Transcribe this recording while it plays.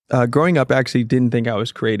growing up, I actually didn't think I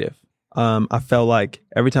was creative. I felt like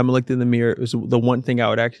every time I looked in the mirror, it was the one thing I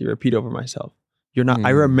would actually repeat over myself. You're not. I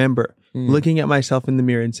remember looking at myself in the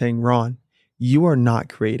mirror and saying, Ron, you are not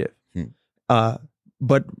creative.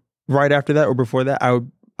 But right after that or before that,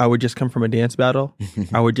 I would just come from a dance battle.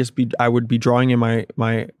 I would be drawing in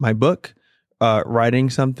my book, writing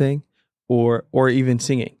something, or even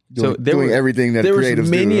singing. Doing everything that there creatives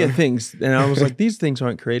was many do, huh? things, and I was like, these things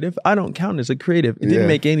aren't creative. I don't count as a creative. It didn't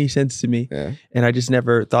make any sense to me, and I just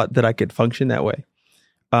never thought that I could function that way.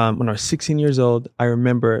 When I was 16 years old, I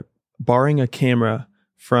remember borrowing a camera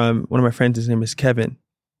from one of my friends. His name is Kevin.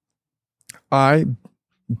 I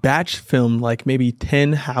batch filmed like maybe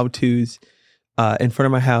 10 how-tos in front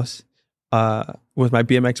of my house with my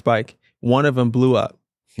BMX bike. One of them blew up.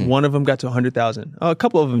 One of them got to 100,000. A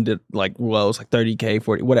couple of them did it was like 30K,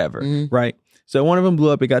 40, whatever, right? So one of them blew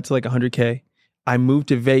up. It got to like 100K. I moved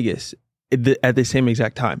to Vegas at the same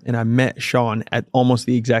exact time, and I met Sean at almost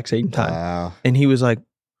the exact same time. Wow. And he was like,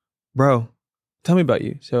 bro, tell me about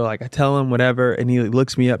you. So like I tell him whatever, and he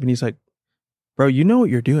looks me up and he's like, bro, you know what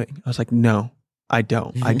you're doing? I was like, no, I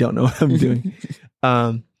don't. I don't know what I'm doing.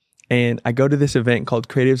 And I go to this event called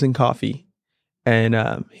Creatives and Coffee,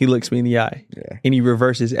 and he looks me in the eye and he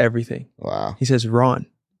reverses everything. Wow. He says, Ron,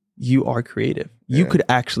 you are creative. You could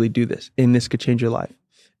actually do this, and this could change your life.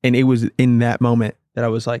 And it was in that moment that I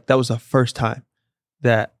was like, that was the first time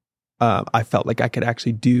that I felt like I could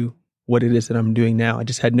actually do what it is that I'm doing now. I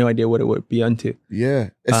just had no idea what it would be unto. Yeah.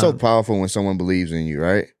 It's so powerful when someone believes in you,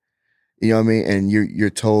 right? You know what I mean? And you're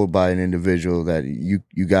told by an individual that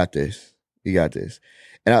you got this. You got this.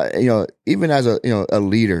 And even as a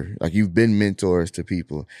leader, like you've been mentors to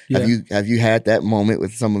people. Yeah. Have you had that moment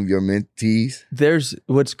with some of your mentees?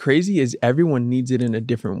 What's crazy is everyone needs it in a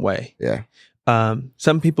different way. Yeah.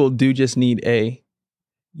 Some people do just need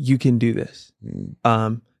you can do this.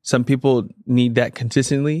 Some people need that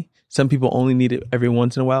consistently. Some people only need it every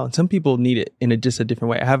once in a while. And some people need it in just a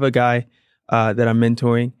different way. I have a guy that I'm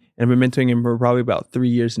mentoring, and I've been mentoring him for probably about 3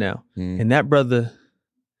 years now. And that brother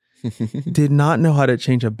did not know how to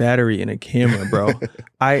change a battery in a camera, bro.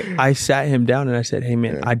 I sat him down and I said, hey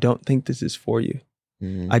man, I don't think this is for you.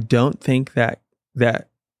 I don't think that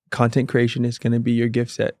content creation is going to be your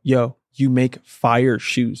gift set. Yo, you make fire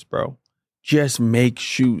shoes, bro. Just make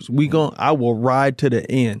shoes. I will ride to the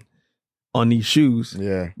end on these shoes.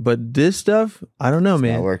 Yeah. But this stuff, I don't know,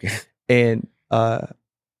 man. Not working. And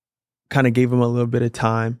kind of gave him a little bit of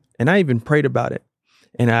time. And I even prayed about it.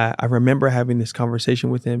 And I remember having this conversation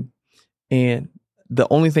with him. And the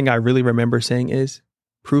only thing I really remember saying is,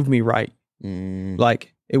 prove me right.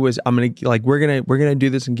 Like it was, we're gonna do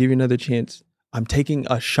this and give you another chance. I'm taking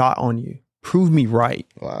a shot on you. Prove me right.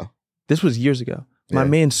 Wow. This was years ago. My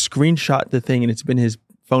man screenshot the thing, and it's been his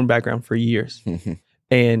phone background for years.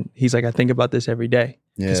 And he's like, I think about this every day.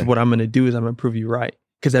 Because what I'm going to do is I'm going to prove you right.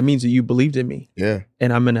 Because that means that you believed in me. Yeah.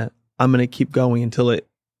 And I'm gonna keep going until it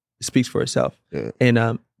speaks for itself. Yeah.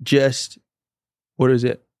 And what is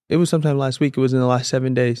it? It was sometime last week. It was in the last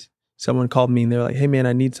 7 days. Someone called me and they're like, hey man,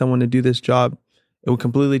 I need someone to do this job. It will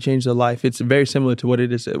completely change their life. It's very similar to what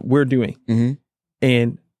it is that we're doing.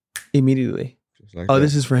 And immediately,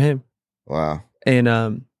 this is for him. Wow. And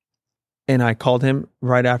I called him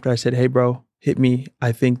right after. I said, hey bro, hit me.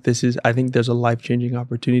 I think there's a life-changing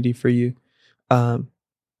opportunity for you.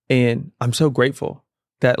 And I'm so grateful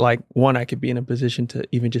that one, I could be in a position to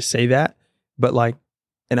even just say that, but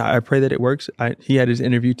and I pray that it works. He had his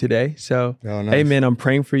interview today. So, nice. Hey man, I'm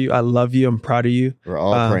praying for you. I love you. I'm proud of you. We're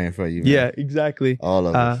all praying for you, man. Yeah, exactly. All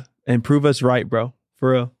of us. And prove us right, bro.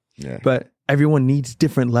 For real. Yeah. But everyone needs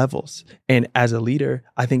different levels. And as a leader,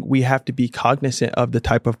 I think we have to be cognizant of the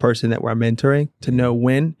type of person that we're mentoring to know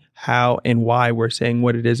when, how, and why we're saying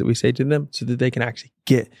what it is that we say to them so that they can actually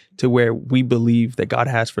get to where we believe that God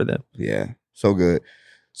has for them. Yeah. So good.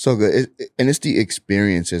 So good. And it's the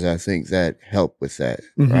experiences, I think, that help with that,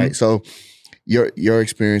 right? So your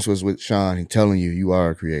experience was with Sean and telling you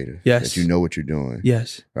are a creative. Yes. That you know what you're doing.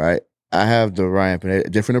 Yes. Right? I have the Ryan Pineda,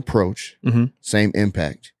 different approach, same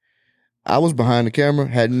impact. I was behind the camera,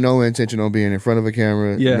 had no intention on being in front of a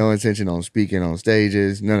camera, no intention on speaking on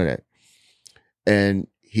stages, none of that. And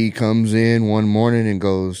he comes in one morning and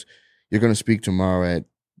goes, you're going to speak tomorrow at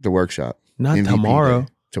the workshop. Not MVP tomorrow. Day.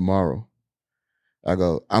 Tomorrow. I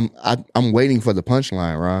go, I'm waiting for the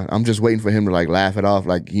punchline, Ron. I'm just waiting for him to laugh it off.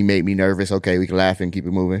 He made me nervous. Okay, we can laugh and keep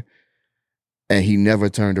it moving. And he never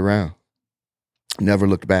turned around. Never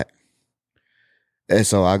looked back. And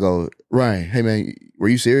so I go, Ryan, hey man, were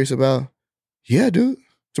you serious about? Yeah, dude,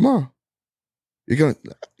 tomorrow. You're going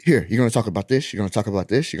to talk about this. You're going to talk about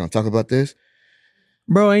this. You're going to talk about this.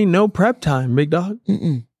 Bro, ain't no prep time, big dog.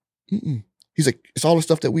 Mm-mm. He's like, it's all the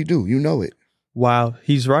stuff that we do. You know it. Wow.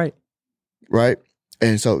 He's right. Right.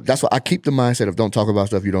 And so that's why I keep the mindset of don't talk about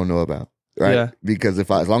stuff you don't know about. Right. Yeah. Because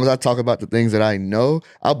as long as I talk about the things that I know,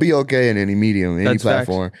 I'll be okay in any medium, any That's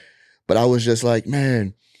platform. But I was just like,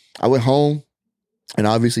 man, I went home and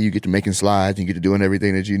obviously you get to making slides and you get to doing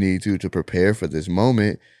everything that you need to prepare for this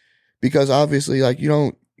moment. Because obviously, like,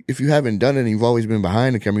 if you haven't done it and you've always been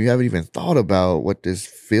behind the camera, you haven't even thought about what this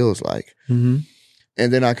feels like. Mm-hmm.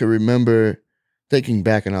 And then I could remember thinking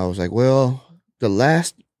back and I was like, well, the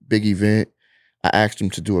last big event, I asked him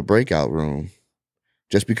to do a breakout room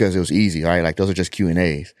just because it was easy, right? Like those are just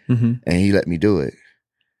Q&As. Mm-hmm. And he let me do it.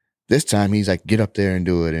 This time he's like, get up there and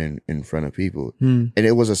do it in front of people. And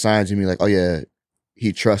it was a sign to me like, oh yeah,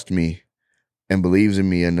 he trusts me and believes in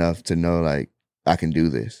me enough to know like I can do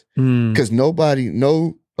this. Because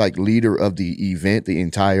no like leader of the event, the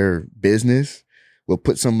entire business will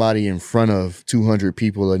put somebody in front of 200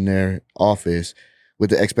 people in their office with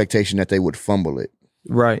the expectation that they would fumble it.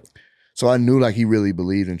 Right. So I knew like he really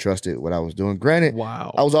believed and trusted what I was doing. Granted,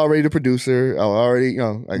 wow. I was already the producer. I was already,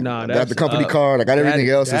 I got the company card. I got everything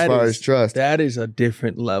else as far as trust. That is a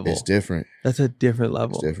different level. It's different. That's a different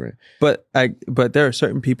level. It's different. But there are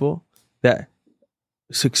certain people that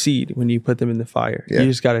succeed when you put them in the fire. Yeah. You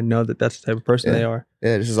just got to know that that's the type of person they are.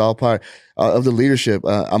 Yeah, this is all part of the leadership.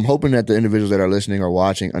 I'm hoping that the individuals that are listening or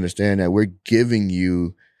watching understand that we're giving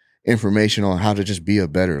you information on how to just be a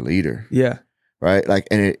better leader. Yeah. Right? Like,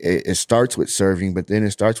 and it starts with serving, but then it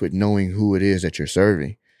starts with knowing who it is that you're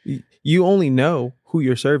serving. You only know who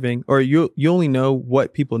you're serving, or you only know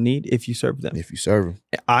what people need if you serve them. If you serve them.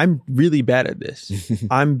 I'm really bad at this.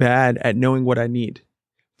 I'm bad at knowing what I need.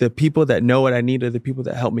 The people that know what I need are the people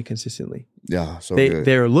that help me consistently. Yeah, so good.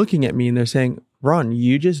 They're looking at me and they're saying, Ron,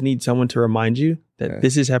 you just need someone to remind you that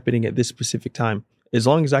this is happening at this specific time. As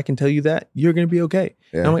long as I can tell you that, you're going to be okay.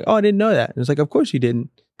 Yeah. And I'm like, oh, I didn't know that. And it's like, of course you didn't.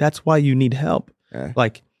 That's why you need help. Yeah.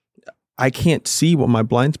 Like, I can't see what my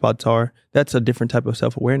blind spots are. That's a different type of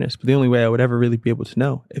self-awareness. But the only way I would ever really be able to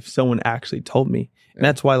know if someone actually told me. And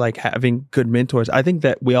that's why, like, having good mentors, I think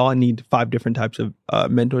that we all need 5 different types of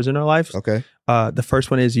mentors in our lives. Okay. The first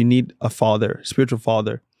one is you need a father, spiritual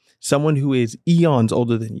father, someone who is eons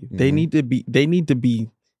older than you. Mm-hmm. They need to be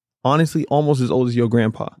honestly almost as old as your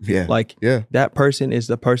grandpa. Yeah. Like, that person is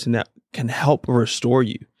the person that can help restore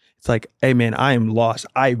you. It's like, hey man, I am lost.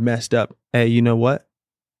 I messed up. Hey, you know what?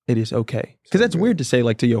 It is okay. Because that's weird to say,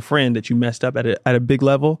 like, to your friend that you messed up at a big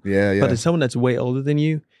level. Yeah. But to someone that's way older than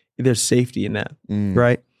you, there's safety in that,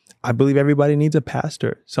 right? I believe everybody needs a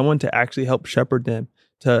pastor, someone to actually help shepherd them,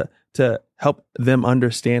 to help them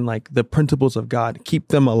understand like the principles of God, keep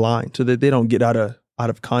them aligned so that they don't get out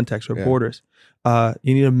of context or borders. You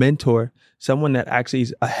need a mentor, someone that actually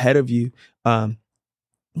is ahead of you,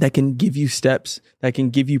 that can give you steps, that can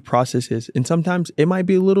give you processes. And sometimes it might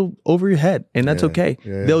be a little over your head, and that's okay.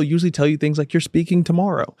 Yeah. They'll usually tell you things like, you're speaking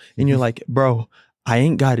tomorrow. And you're like, bro, I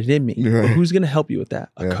ain't got it in me. Right. Well, who's going to help you with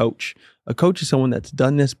that? A coach. A coach is someone that's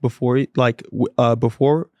done this before,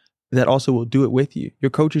 before, that also will do it with you. Your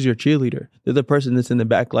coach is your cheerleader. They're the person that's in the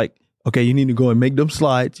back like, okay, you need to go and make them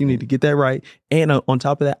slides. You need to get that right. And on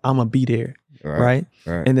top of that, I'm going to be there. Right?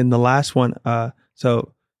 And then the last one,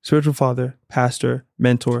 so spiritual father, pastor,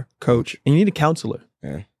 mentor, coach, and you need a counselor.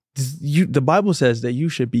 Yeah. The Bible says that you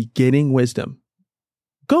should be getting wisdom.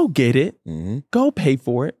 Go get it. Mm-hmm. Go pay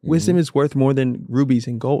for it. Mm-hmm. Wisdom is worth more than rubies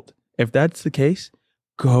and gold. If that's the case,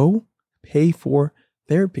 go pay for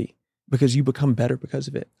therapy because you become better because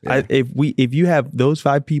of it. Yeah. If you have those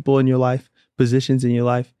 5 people in your life, positions in your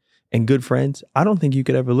life, and good friends, I don't think you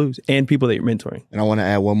could ever lose. And people that you're mentoring. And I want to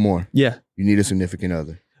add one more. Yeah. You need a significant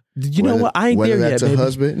other. You know what? I ain't there yet, that's a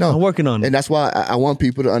husband. No, I'm working on it. And that's why I want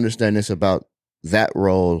people to understand this about that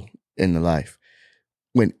role in the life.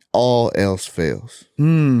 When all else fails,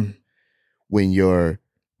 when your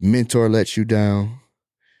mentor lets you down,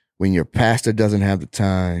 when your pastor doesn't have the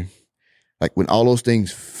time, like when all those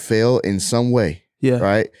things fail in some way,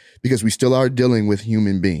 right? Because we still are dealing with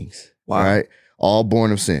human beings, right? All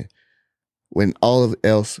born of sin. When all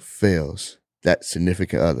else fails, that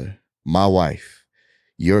significant other, my wife,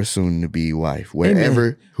 your soon-to-be wife,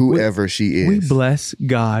 whoever she is. We bless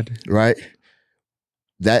God. Right?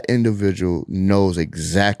 That individual knows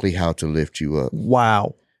exactly how to lift you up.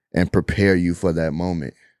 Wow. And prepare you for that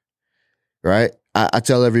moment. Right? I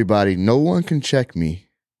tell everybody, no one can check me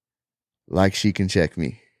like she can check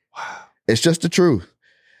me. Wow. It's just the truth.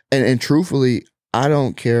 And truthfully, I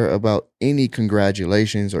don't care about any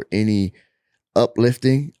congratulations or any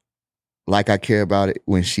uplifting like I care about it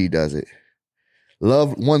when she does it.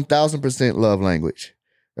 Love, 1000% love language,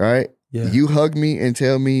 right? Yeah. You hug me and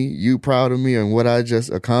tell me you proud of me and what I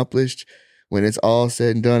just accomplished. When it's all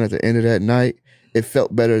said and done at the end of that night, it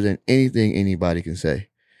felt better than anything anybody can say.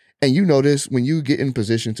 And you know this, when you get in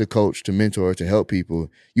position to coach, to mentor, to help people,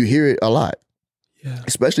 you hear it a lot. Yeah.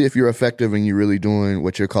 Especially if you're effective and you're really doing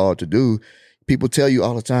what you're called to do. People tell you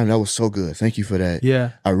all the time, that was so good. Thank you for that.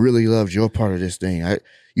 Yeah. I really loved your part of this thing.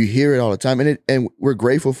 You hear it all the time, and we're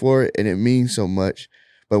grateful for it, and it means so much.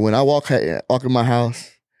 But when I walk in my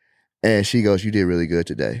house and she goes, you did really good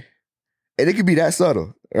today. And it could be that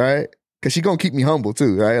subtle, right? Because she's going to keep me humble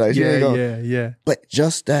too, right? Like she ain't gonna, yeah. But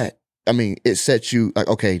just that, I mean, it sets you like,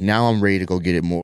 okay, now I'm ready to go get it more.